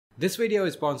This video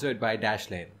is sponsored by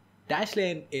Dashlane.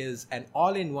 Dashlane is an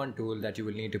all-in-one tool that you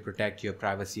will need to protect your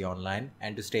privacy online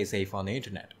and to stay safe on the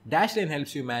internet. Dashlane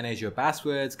helps you manage your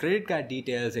passwords, credit card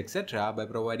details, etc. by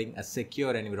providing a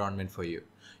secure environment for you.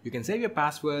 You can save your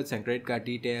passwords and credit card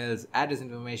details, address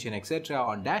information, etc.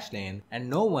 on Dashlane, and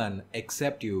no one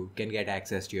except you can get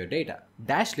access to your data.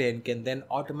 Dashlane can then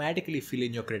automatically fill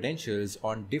in your credentials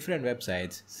on different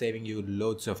websites, saving you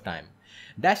loads of time.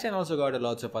 Dashlane also got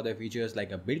lots of other features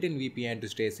like a built-in VPN to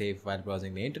stay safe while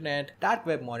browsing the internet, dark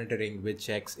web monitoring which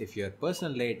checks if your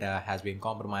personal data has been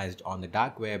compromised on the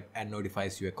dark web and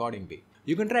notifies you accordingly.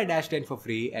 You can try Dashlane for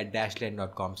free at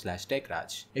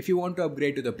dashlane.com/techraj. If you want to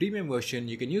upgrade to the premium version,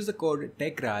 you can use the code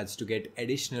TechRaj to get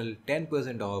additional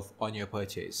 10% off on your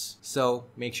purchase. So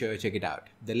make sure you check it out.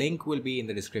 The link will be in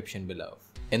the description below.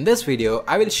 In this video,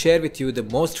 I will share with you the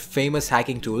most famous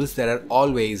hacking tools that are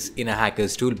always in a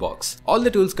hacker's toolbox. All the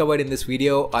tools covered in this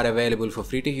video are available for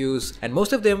free to use, and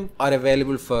most of them are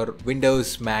available for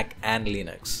Windows, Mac and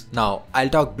Linux. Now, I'll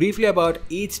talk briefly about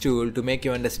each tool to make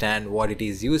you understand what it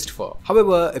is used for.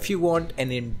 However, if you want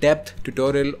an in-depth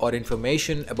tutorial or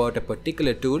information about a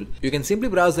particular tool, you can simply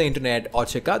browse the internet or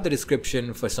check out the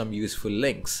description for some useful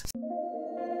links.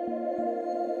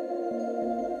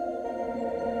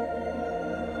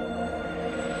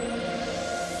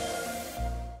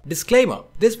 Disclaimer: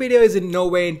 this video is in no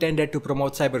way intended to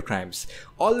promote cybercrimes.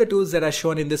 All the tools that are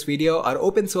shown in this video are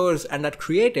open source and are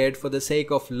created for the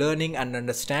sake of learning and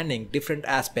understanding different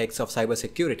aspects of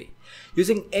cybersecurity.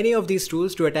 Using any of these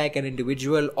tools to attack an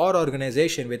individual or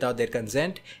organization without their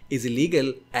consent is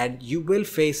illegal, and you will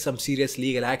face some serious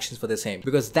legal actions for the same,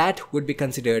 because that would be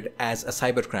considered as a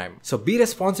cybercrime. So be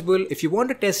responsible. If you want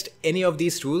to test any of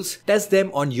these tools, test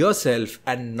them on yourself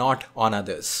and not on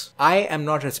others. I am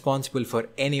not responsible for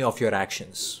any of your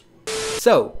actions.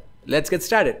 So let's get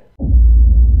started.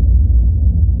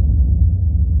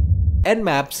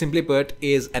 Nmap, simply put,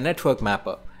 is a network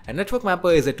mapper. A network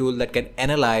mapper is a tool that can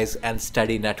analyze and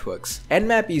study networks.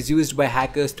 Nmap is used by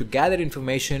hackers to gather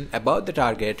information about the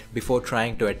target before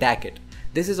trying to attack it.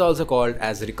 This is also called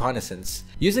as reconnaissance.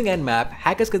 Using Nmap,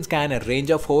 hackers can scan a range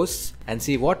of hosts and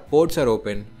see what ports are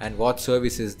open and what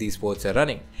services these ports are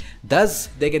running. Thus,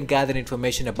 they can gather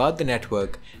information about the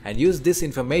network and use this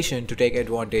information to take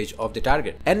advantage of the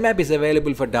target. Nmap is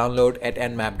available for download at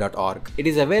nmap.org. It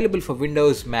is available for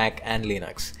Windows, Mac and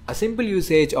Linux. A simple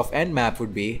usage of Nmap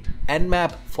would be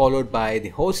Nmap followed by the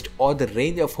host or the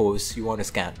range of hosts you want to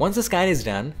scan. Once the scan is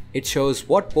done, it shows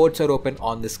what ports are open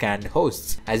on the scanned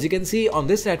hosts. As you can see on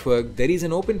this network, there is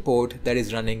an open port that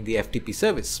is running the FTP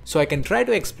service. So I can try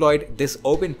to exploit this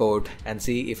open port and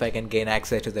see if I can gain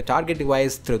access to the target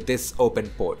device through this open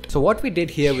port. So what we did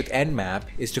here with Nmap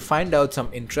is to find out some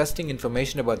interesting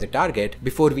information about the target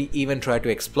before we even try to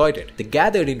exploit it. The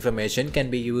gathered information can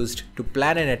be used to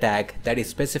plan an attack that is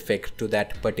specific to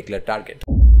that particular target.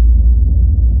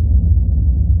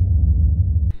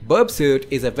 Burpsuite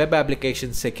is a web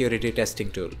application security testing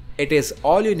tool. It is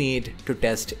all you need to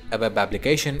test a web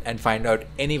application and find out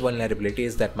any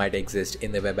vulnerabilities that might exist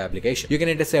in the web application. You can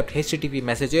intercept HTTP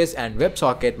messages and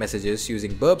WebSocket messages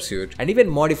using Burpsuite and even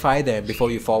modify them before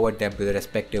you forward them to the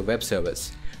respective web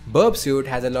servers. Burpsuite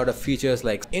has a lot of features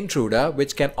like intruder,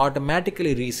 which can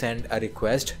automatically resend a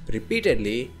request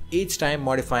repeatedly, each time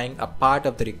modifying a part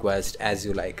of the request as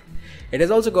you like. It has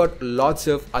also got lots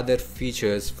of other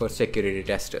features for security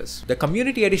testers. The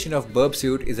community edition of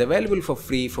Burpsuite is available for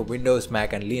free for Windows,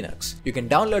 Mac and Linux. You can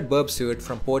download Burpsuite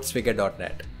from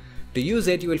portsfigure.net. To use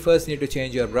it, you will first need to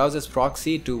change your browser's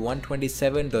proxy to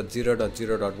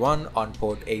 127.0.0.1 on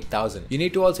port 8000. You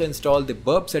need to also install the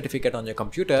Burp certificate on your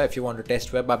computer if you want to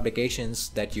test web applications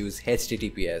that use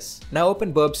HTTPS. Now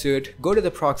open Burpsuite, go to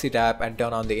the proxy tab and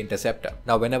turn on the interceptor.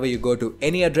 Now whenever you go to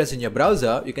any address in your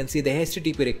browser, you can see the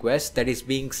HTTP request that is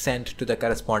being sent to the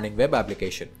corresponding web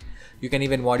application. You can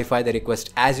even modify the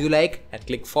request as you like and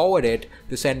click forward it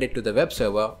to send it to the web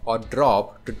server, or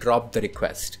drop to drop the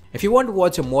request. If you want to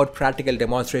watch a more practical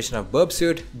demonstration of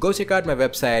Burpsuite, go check out my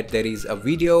website. There is a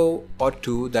video or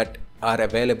two that are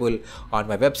available on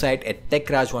my website at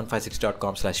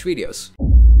techraj156.com/videos.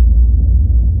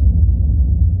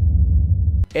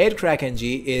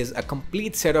 Aircrack-ng is a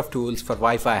complete set of tools for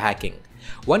Wi-Fi hacking.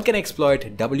 One can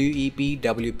exploit WEP,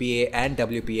 WPA and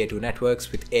WPA2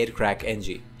 networks with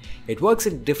Aircrack-ng. It works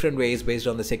in different ways based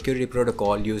on the security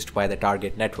protocol used by the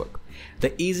target network.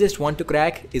 The easiest one to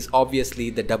crack is obviously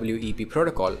the WEP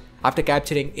protocol. After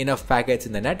capturing enough packets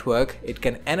in the network, it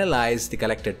can analyze the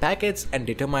collected packets and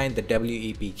determine the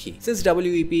WEP key. Since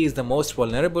WEP is the most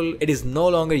vulnerable, it is no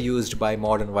longer used by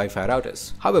modern Wi-Fi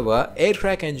routers. However,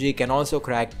 Aircrack-ng can also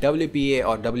crack WPA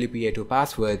or WPA2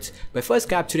 passwords by first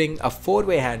capturing a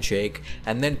 4-way handshake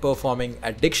and then performing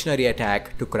a dictionary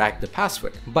attack to crack the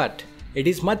password. But it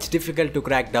is much difficult to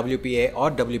crack WPA or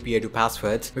WPA2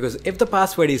 passwords because if the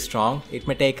password is strong, it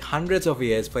may take hundreds of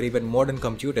years for even modern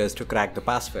computers to crack the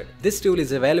password. This tool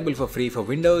is available for free for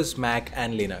Windows, Mac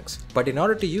and Linux. But in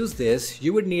order to use this,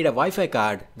 you would need a Wi-Fi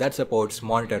card that supports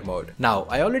monitor mode. Now,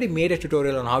 I already made a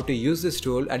tutorial on how to use this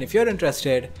tool, and if you're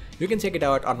interested, you can check it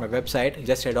out on my website.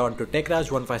 Just head on to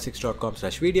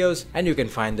techraj156.com/videos and you can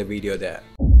find the video there.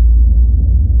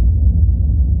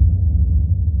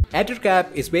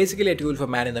 Ettercap is basically a tool for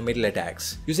man-in-the-middle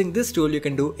attacks. Using this tool, you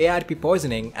can do ARP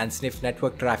poisoning and sniff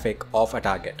network traffic of a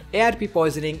target. ARP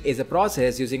poisoning is a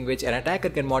process using which an attacker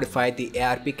can modify the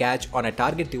ARP cache on a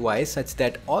target device such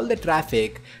that all the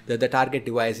traffic that the target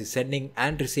device is sending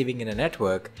and receiving in a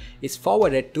network is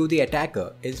forwarded to the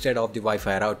attacker instead of the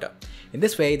Wi-Fi router. In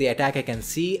this way, the attacker can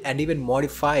see and even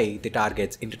modify the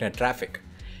target's internet traffic.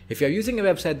 If you're using a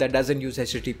website that doesn't use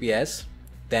HTTPS,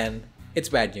 then it's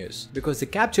bad news because the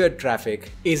captured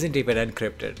traffic isn't even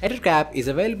encrypted. Ettercap is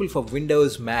available for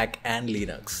Windows, Mac and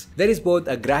Linux. There is both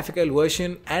a graphical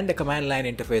version and a command line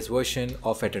interface version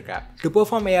of Ettercap. To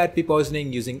perform ARP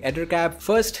poisoning using Ettercap,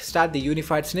 first start the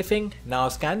unified sniffing. Now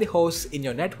scan the hosts in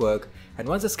your network, and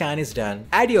once the scan is done,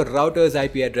 add your router's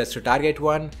IP address to target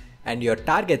 1 and your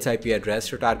target's IP address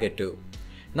to target 2.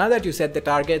 Now that you set the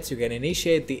targets, you can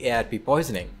initiate the ARP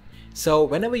poisoning. So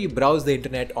whenever you browse the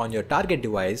internet on your target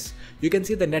device, you can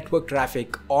see the network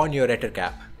traffic on your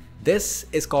Ettercap. This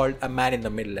is called a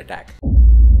man-in-the-middle attack.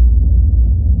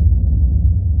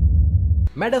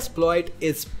 Metasploit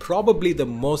is probably the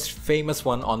most famous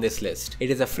one on this list. It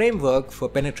is a framework for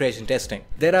penetration testing.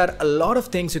 There are a lot of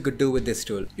things you could do with this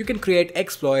tool. You can create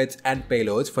exploits and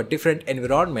payloads for different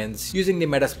environments using the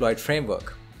Metasploit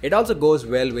framework. It also goes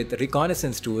well with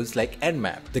reconnaissance tools like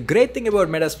Nmap. The great thing about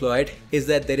Metasploit is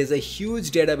that there is a huge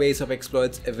database of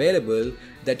exploits available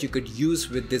that you could use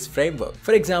with this framework.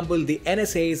 For example, the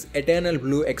NSA's Eternal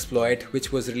Blue exploit,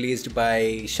 which was released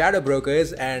by shadow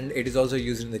brokers, and it is also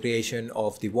used in the creation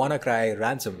of the WannaCry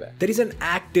ransomware. There is an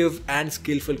active and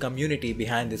skillful community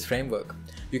behind this framework.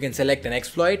 You can select an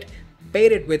exploit,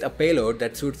 pair it with a payload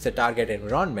that suits the target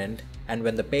environment, and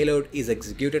when the payload is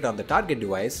executed on the target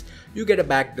device, you get a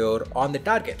backdoor on the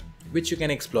target, which you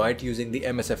can exploit using the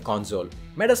MSF console.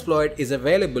 Metasploit is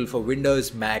available for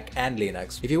Windows, Mac and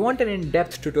Linux. If you want an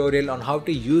in-depth tutorial on how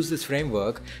to use this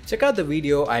framework, check out the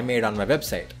video I made on my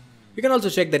website. You can also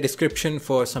check the description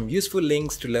for some useful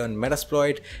links to learn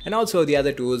Metasploit and also the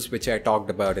other tools which I talked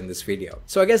about in this video.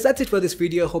 So I guess that's it for this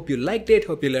video. Hope you liked it.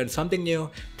 Hope you learned something new.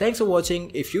 Thanks for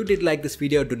watching. If you did like this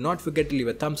video, do not forget to leave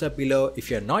a thumbs up below. If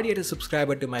you're not yet a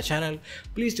subscriber to my channel,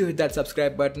 please do hit that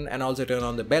subscribe button and also turn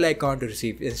on the bell icon to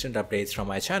receive instant updates from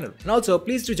my channel. And also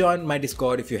please do join my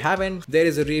Discord if you haven't. There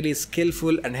is a really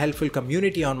skillful and helpful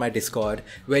community on my Discord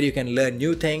where you can learn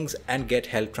new things and get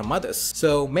help from others.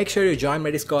 So make sure you join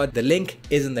my Discord. The link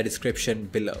is in the description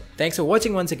below. Thanks for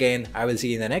watching once again. I will see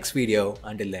you in the next video.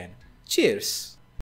 Until then, cheers!